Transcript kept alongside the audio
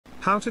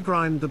How to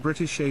grind the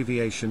British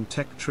aviation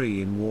tech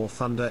tree in War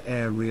Thunder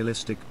Air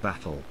Realistic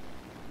Battle.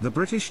 The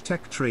British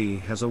tech tree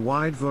has a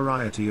wide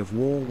variety of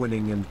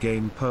war-winning and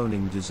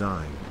game-poning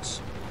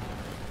designs.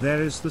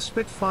 There is the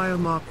Spitfire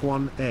Mark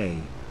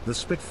 1A, the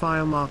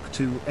Spitfire Mark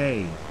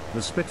 2A,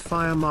 the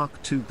Spitfire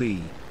Mark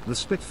 2B, the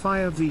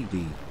Spitfire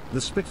VB,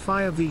 the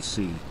Spitfire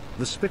VC,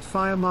 the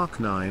Spitfire Mark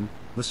 9,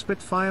 the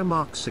Spitfire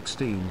Mark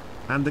 16,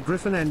 and the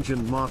Griffon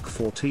engine Mark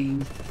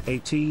 14,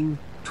 18,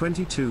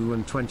 22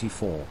 and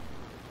 24.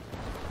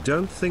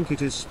 Don't think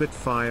it is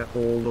Spitfire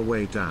all the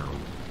way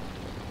down.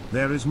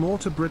 There is more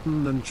to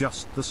Britain than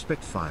just the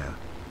Spitfire.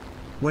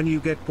 When you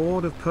get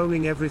bored of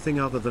poning everything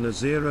other than a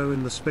zero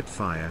in the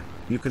Spitfire,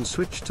 you can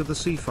switch to the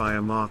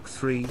Seafire Mark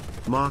 3,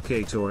 Mark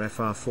 8 or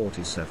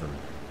FR-47.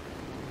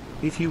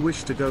 If you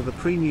wish to go the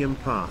premium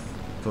path,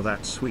 for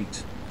that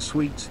sweet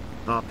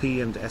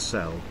RP and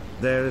SL,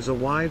 there is a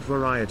wide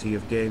variety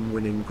of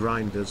game-winning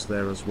grinders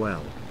there as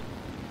well.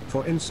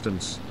 For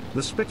instance,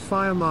 the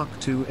Spitfire Mark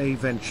II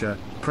Venture,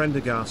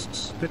 Prendergast's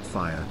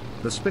Spitfire,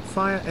 the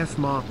Spitfire F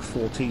Mark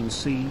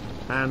 14C,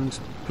 and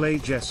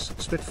Plague's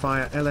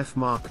Spitfire LF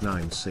Mark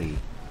 9C.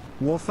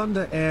 War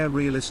Thunder Air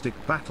Realistic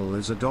Battle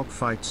is a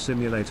dogfight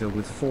simulator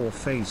with 4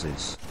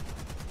 phases.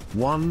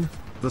 1.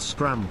 The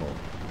Scramble.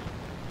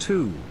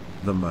 2.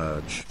 The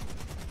Merge.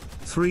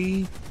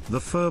 3. The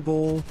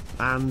Furball,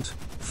 and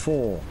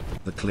 4.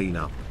 The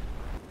Cleanup.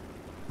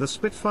 The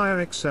Spitfire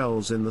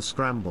excels in the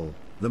Scramble,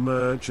 the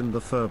Merge and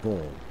the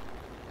Furball.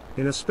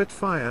 In a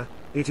Spitfire,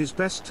 it is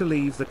best to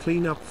leave the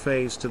cleanup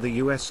phase to the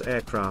US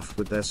aircraft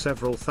with their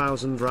several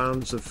thousand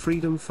rounds of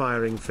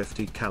freedom-firing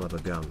 50 caliber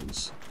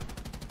guns.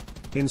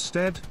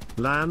 Instead,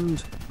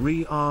 land,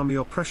 re-arm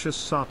your precious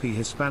SAPI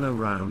Hispano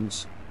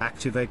rounds,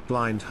 activate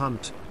Blind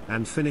Hunt,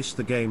 and finish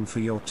the game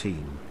for your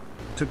team.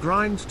 To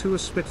grind to a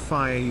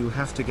Spitfire you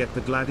have to get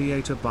the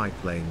Gladiator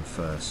biplane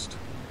first.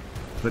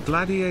 The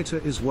Gladiator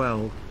is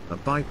well, a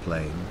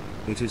biplane.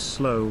 It is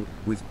slow,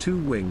 with 2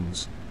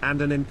 wings, and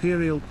an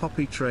Imperial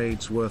Poppy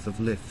trade's worth of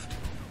lift.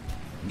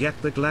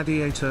 Get the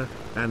Gladiator,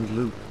 and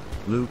loop,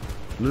 loop,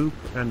 loop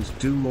and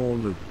do more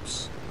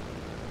loops.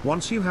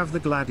 Once you have the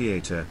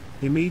Gladiator,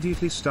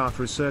 immediately start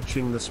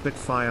researching the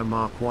Spitfire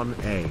Mark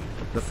 1A.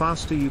 The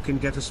faster you can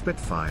get a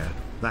Spitfire,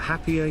 the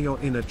happier your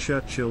inner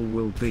Churchill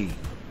will be.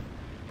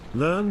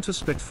 Learn to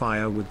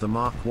Spitfire with the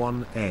Mark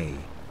 1A.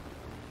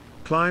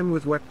 Climb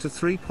with WEC to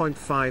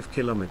 3.5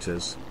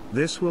 kilometers.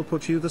 This will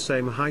put you the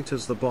same height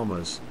as the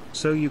bombers,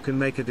 so you can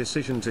make a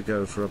decision to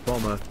go for a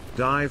bomber,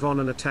 dive on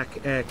an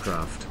attack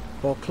aircraft,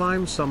 or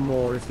climb some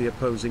more if the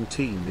opposing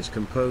team is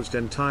composed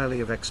entirely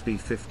of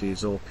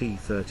XP-50s or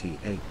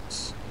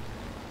P-38s.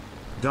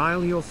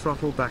 Dial your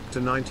throttle back to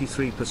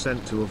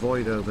 93% to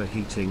avoid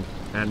overheating,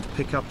 and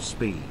pick up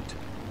speed.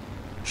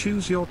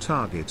 Choose your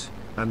target,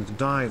 and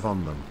dive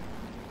on them.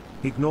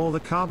 Ignore the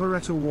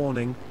carburetor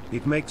warning,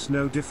 it makes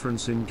no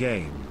difference in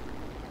game.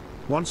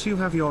 Once you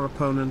have your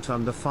opponent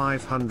under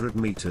 500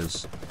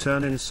 meters,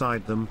 turn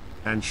inside them,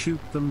 and shoot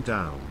them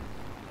down.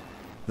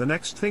 The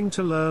next thing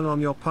to learn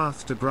on your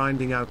path to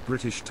grinding out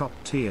British top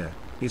tier,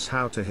 is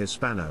how to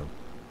Hispano.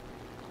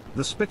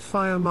 The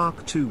Spitfire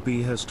Mark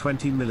IIB has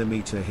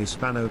 20mm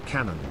Hispano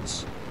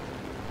cannons.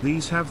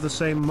 These have the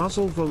same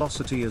muzzle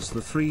velocity as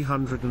the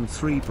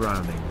 303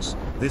 Brownings.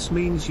 This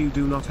means you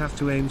do not have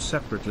to aim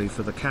separately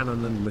for the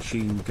cannon and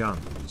machine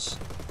guns.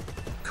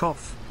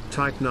 Cough,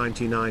 Type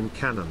 99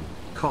 cannon,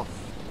 cough.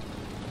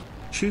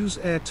 Choose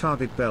air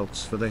target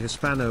belts for the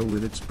Hispano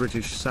with its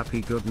British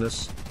SAPI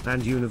goodness,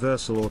 and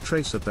universal or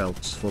tracer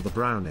belts for the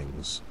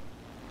Brownings.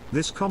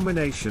 This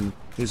combination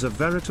is a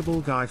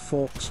veritable Guy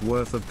Fawkes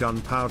worth of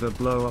gunpowder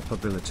blow-up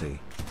ability.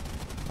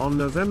 On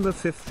November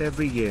 5th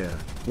every year,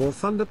 War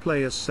Thunder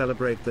players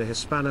celebrate the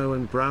Hispano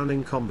and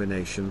Browning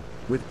combination,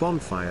 with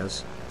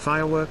bonfires,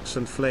 fireworks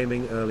and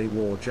flaming early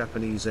war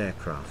Japanese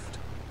aircraft.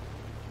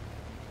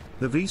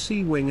 The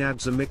VC wing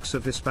adds a mix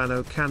of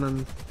Hispano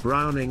cannon,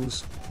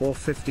 Brownings, or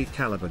 50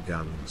 caliber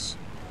guns.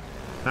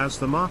 As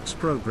the marks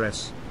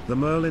progress, the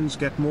Merlins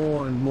get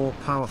more and more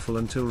powerful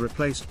until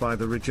replaced by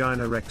the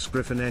Regina Rex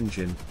Griffon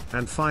engine,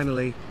 and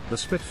finally, the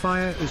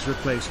Spitfire is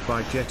replaced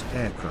by jet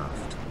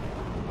aircraft.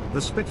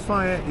 The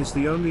Spitfire is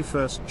the only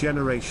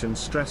first-generation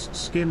stressed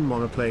skin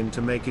monoplane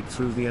to make it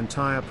through the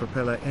entire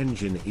propeller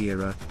engine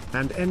era,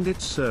 and end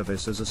its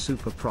service as a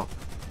super prop.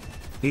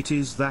 It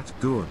is that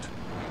good.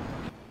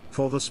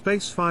 For the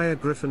Spacefire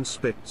Griffon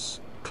Spits,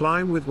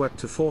 climb with WEC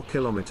to 4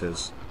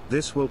 kilometers,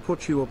 this will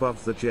put you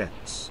above the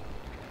jets.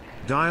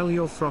 Dial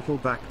your throttle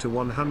back to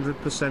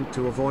 100%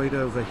 to avoid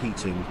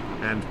overheating,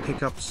 and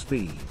pick up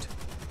speed.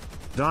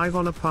 Dive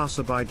on a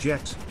passerby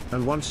jet,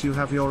 and once you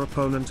have your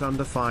opponent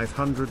under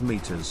 500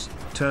 meters,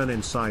 turn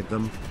inside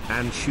them,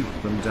 and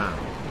shoot them down.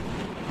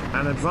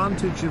 An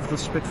advantage of the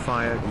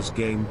Spitfire is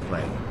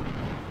gameplay.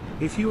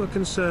 If you are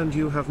concerned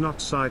you have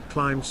not side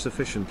climbed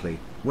sufficiently,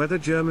 whether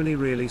Germany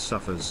really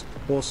suffers,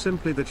 or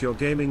simply that your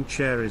gaming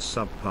chair is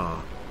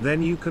subpar,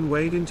 then you can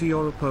wade into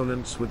your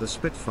opponents with a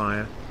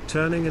Spitfire,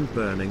 turning and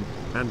burning,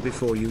 and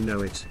before you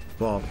know it,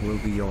 Bob will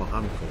be your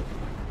uncle.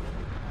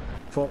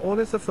 For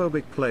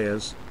ornithophobic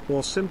players,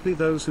 or simply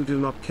those who do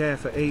not care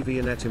for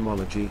avian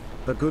etymology,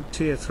 a good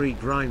tier 3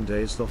 grinder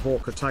is the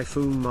Hawker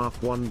Typhoon Mark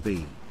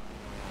 1B.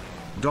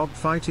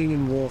 Dogfighting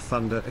in War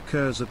Thunder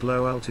occurs at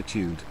low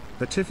altitude.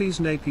 The Tiffy's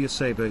Napier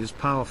Sabre is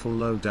powerful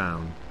low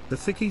down, the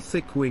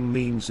thick wing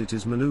means it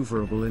is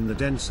maneuverable in the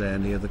dense air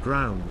near the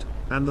ground,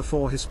 and the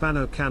 4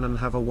 Hispano cannon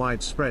have a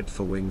wide spread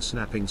for wing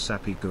snapping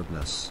sappy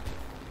goodness.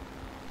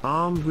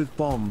 Armed with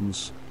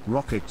bombs,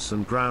 rockets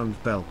and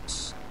ground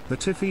belts, the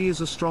Tiffy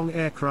is a strong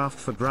aircraft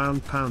for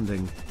ground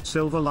pounding,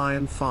 silver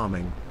lion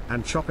farming,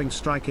 and chopping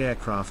strike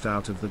aircraft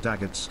out of the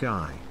daggered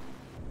sky.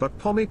 But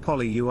Pommy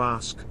Polly, you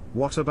ask,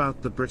 what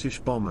about the British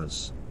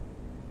bombers?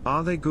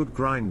 Are they good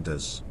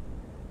grinders?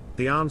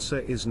 The answer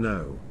is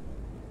no.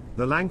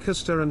 The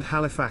Lancaster and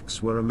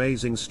Halifax were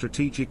amazing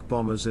strategic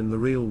bombers in the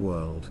real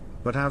world,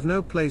 but have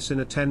no place in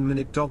a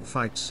 10-minute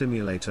dogfight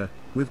simulator,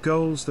 with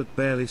goals that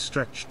barely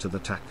stretch to the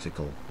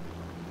tactical.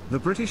 The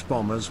British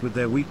bombers with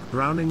their weak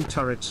Browning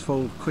turrets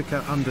fold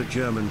quicker under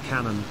German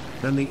cannon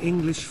than the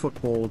English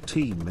football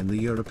team in the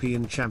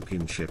European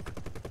Championship.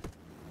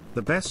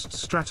 The best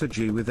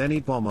strategy with any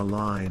bomber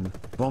line,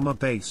 bomber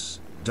base,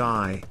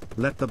 die,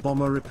 let the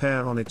bomber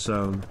repair on its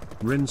own,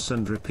 rinse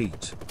and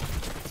repeat.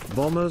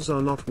 Bombers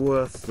are not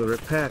worth the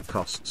repair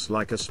costs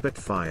like a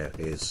Spitfire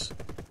is.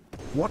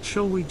 What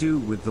shall we do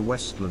with the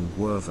Westland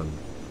Wyvern?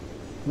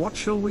 What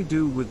shall we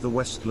do with the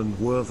Westland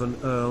Wyvern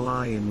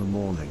early in the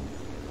morning?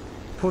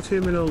 Put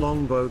him in a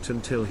longboat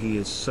until he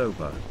is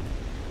sober.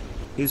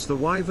 Is the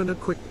Wyvern a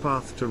quick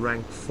path to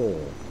rank 4?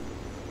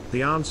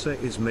 The answer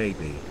is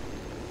maybe.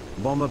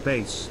 Bomber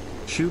base,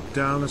 shoot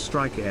down a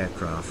strike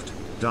aircraft,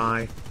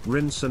 die,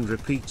 rinse and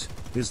repeat,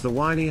 is the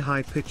whiny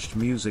high-pitched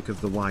music of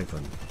the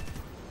Wyvern.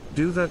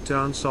 Do that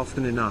dance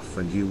often enough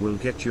and you will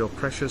get your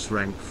precious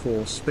rank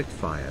 4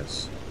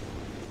 Spitfires.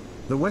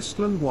 The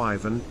Westland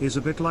Wyvern is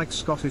a bit like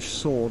Scottish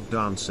sword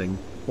dancing,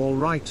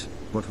 alright,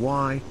 but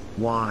why?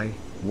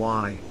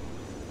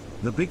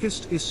 The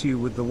biggest issue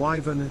with the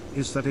Wyvern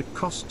is that it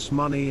costs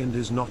money and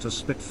is not a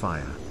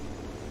Spitfire.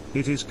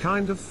 It is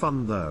kind of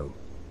fun though.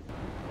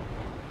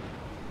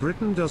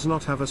 Britain does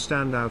not have a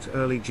standout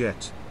early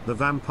jet. The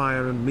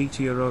Vampire and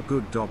Meteor are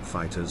good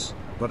dogfighters,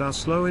 but are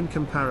slow in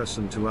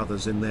comparison to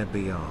others in their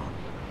BR.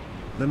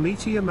 The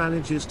Meteor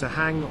manages to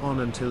hang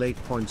on until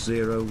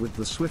 8.0 with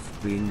the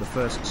Swift being the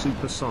first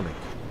supersonic.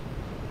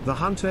 The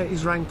Hunter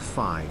is rank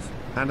 5,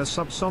 and a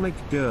subsonic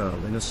girl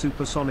in a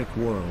supersonic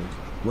world,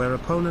 where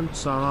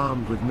opponents are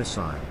armed with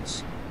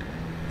missiles.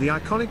 The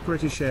iconic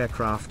British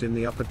aircraft in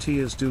the upper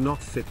tiers do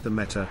not fit the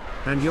meta,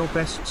 and your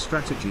best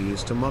strategy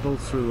is to muddle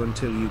through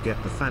until you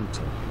get the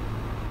Phantom.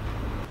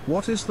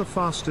 What is the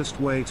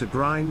fastest way to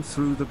grind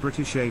through the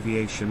British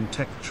aviation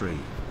tech tree?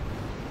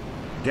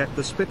 Get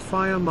the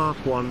Spitfire Mark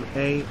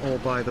 1A or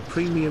buy the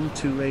Premium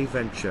 2A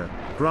Venture,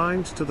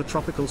 grind to the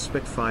Tropical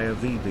Spitfire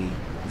VB,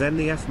 then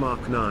the F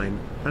Mark 9,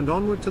 and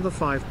onward to the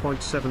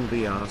 5.7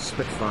 BR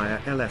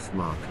Spitfire LF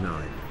Mark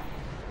 9.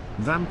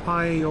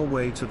 Vampire your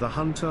way to the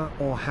Hunter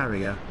or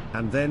Harrier,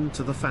 and then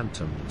to the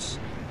Phantoms.